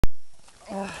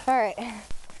All right.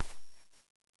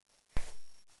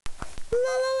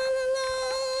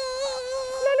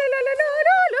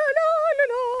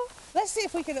 Let's see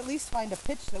if we can at least find a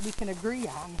pitch that we can agree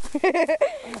on.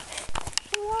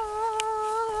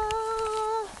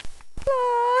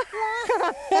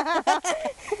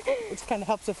 Which kind of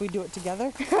helps if we do it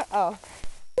together. Oh.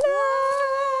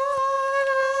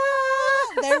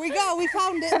 There we go, we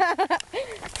found it.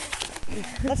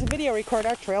 Let's video record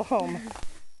our trail home.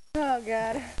 Oh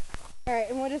God. All right,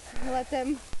 and we'll just let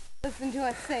them listen to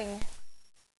us sing.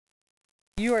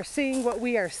 You are seeing what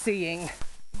we are seeing.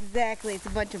 Exactly, it's a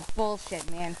bunch of bullshit,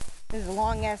 man. This is a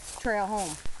long ass trail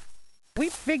home. We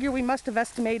figure we must have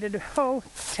estimated,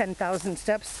 10,000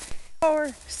 steps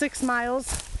or 6 miles,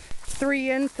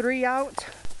 3 in, 3 out.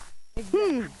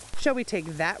 Exactly. Shall we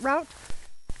take that route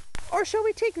or shall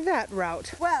we take that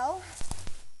route? Well,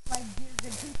 like dear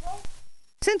good people,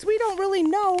 Since we don't really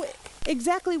know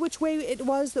exactly which way it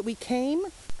was that we came,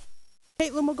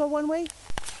 Caitlin will go one way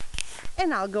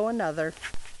and I'll go another.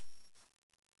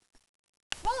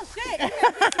 bullshit.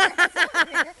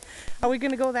 Are we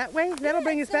going to go that way? That'll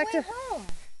bring us back to home.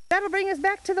 That'll bring us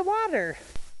back to the water.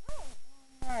 Oh,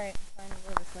 all right, fine,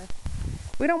 we'll go this way.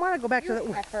 We don't want to go back to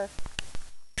the Heifer.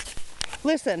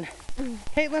 Listen,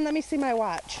 Caitlin, let me see my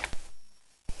watch.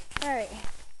 All right.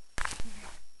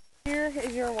 Here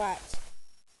is your watch.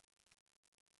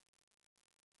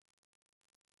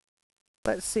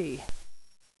 Let's see.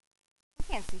 I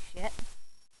can't see shit.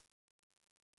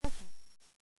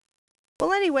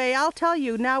 Well, anyway, I'll tell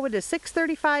you now it is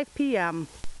 6:35 p.m.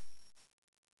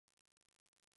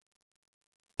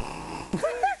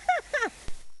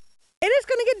 It is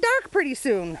going to get dark pretty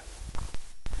soon.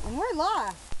 And we're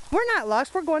lost. We're not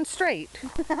lost, we're going straight.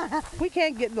 We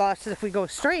can't get lost if we go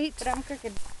straight. But I'm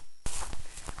crooked.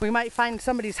 We might find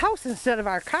somebody's house instead of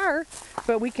our car,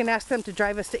 but we can ask them to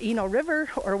drive us to Eno River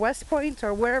or West Point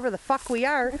or wherever the fuck we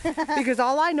are, because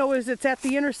all I know is it's at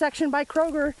the intersection by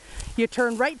Kroger. You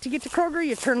turn right to get to Kroger,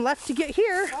 you turn left to get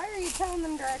here. Why are you telling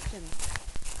them directions?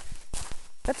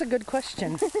 That's a good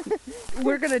question.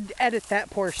 We're gonna edit that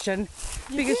portion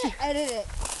You can't edit it.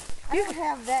 I don't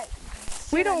have that.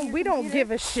 we don't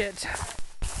give a shit.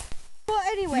 Well,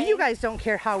 anyway. You guys don't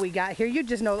care how we got here. You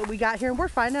just know that we got here and we're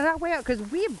finding our way out because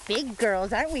we're big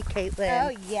girls, aren't we, Caitlin?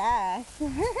 Oh, yeah.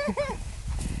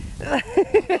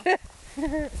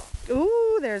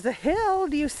 Ooh, there's a hill.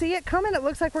 Do you see it coming? It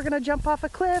looks like we're gonna jump off a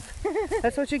cliff.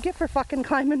 That's what you get for fucking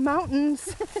climbing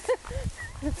mountains.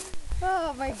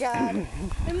 Oh, my God.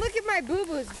 And look at my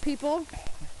boo-boos, people.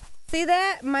 See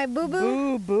that? My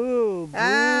boo-boo? Boo, boo, boo.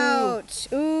 Ouch.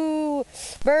 Ooh.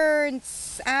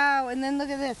 Burns. Ow. And then look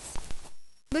at this.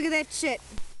 Look at that shit.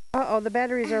 Uh-oh, the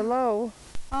batteries are low.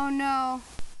 Oh, no.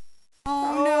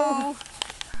 Oh, no.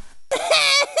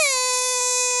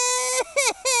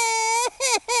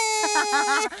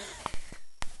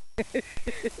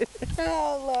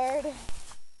 Oh, Lord.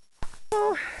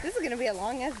 Oh, This is going to be a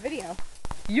long-ass video.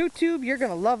 YouTube, you're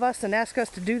gonna love us and ask us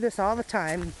to do this all the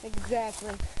time.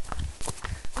 Exactly.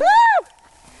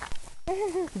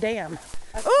 Woo! Damn.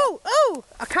 Ooh, ooh,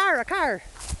 a car.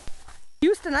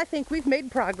 Houston, I think we've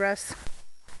made progress.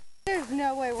 There's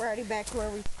no way we're already back to where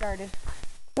we started.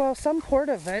 Well, some port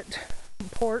of it.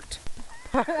 Port.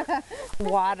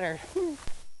 Water. Ooh,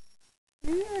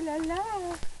 la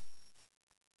la.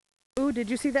 Ooh, did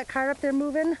you see that car up there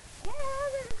moving? Yeah,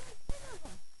 there's 10 of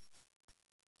them.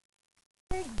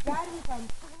 Thank God we found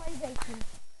civilization.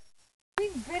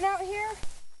 We've been out here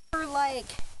for like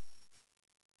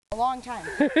a long time.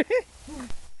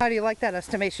 How do you like that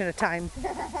estimation of time?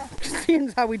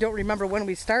 Seems how we don't remember when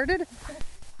we started.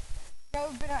 No,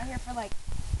 we've been out here for like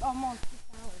almost 6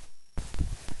 hours.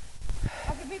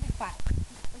 Okay, maybe 5.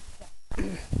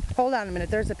 Hold on a minute.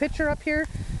 There's a picture up here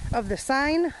of the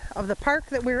sign of the park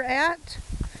that we're at.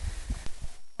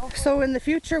 Okay. So in the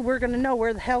future, we're going to know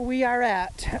where the hell we are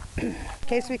at. In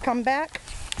case we come back,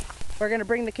 we're going to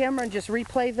bring the camera and just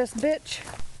replay this bitch.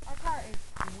 Our car is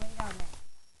way down there.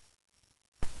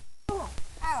 Oh,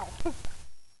 ow.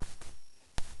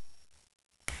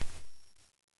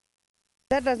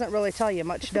 That doesn't really tell you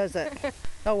much, does it?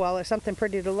 Oh well, it's something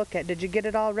pretty to look at. Did you get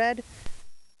it all read?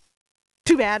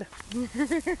 Too bad.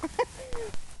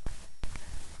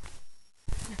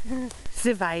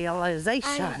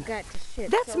 Civilization. I got to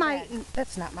shit. That's so my. bad.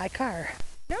 That's not my car.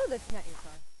 No, that's not your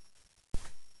car.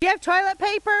 You have toilet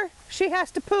paper? She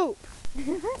has to poop.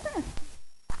 You're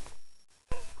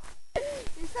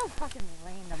so fucking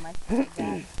random, I swear to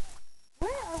God.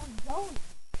 Where are we going?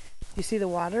 You see the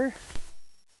water?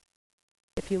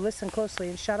 If you listen closely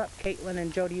and shut up, Caitlin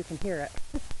and Jody, you can hear it.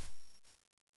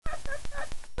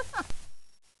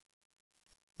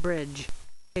 Bridge.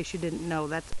 In case you didn't know,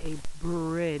 that's a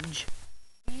bridge.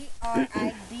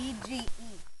 B-R-I-D-G-E.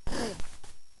 Bridge.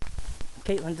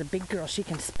 Caitlin's a big girl. She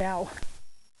can spell.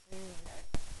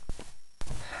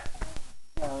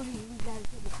 Jody, we gotta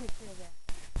take a picture of that.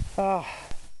 Oh.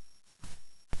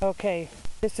 Okay.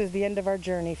 This is the end of our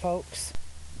journey, folks.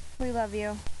 We love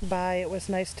you. Bye. It was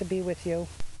nice to be with you.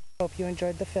 Hope you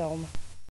enjoyed the film.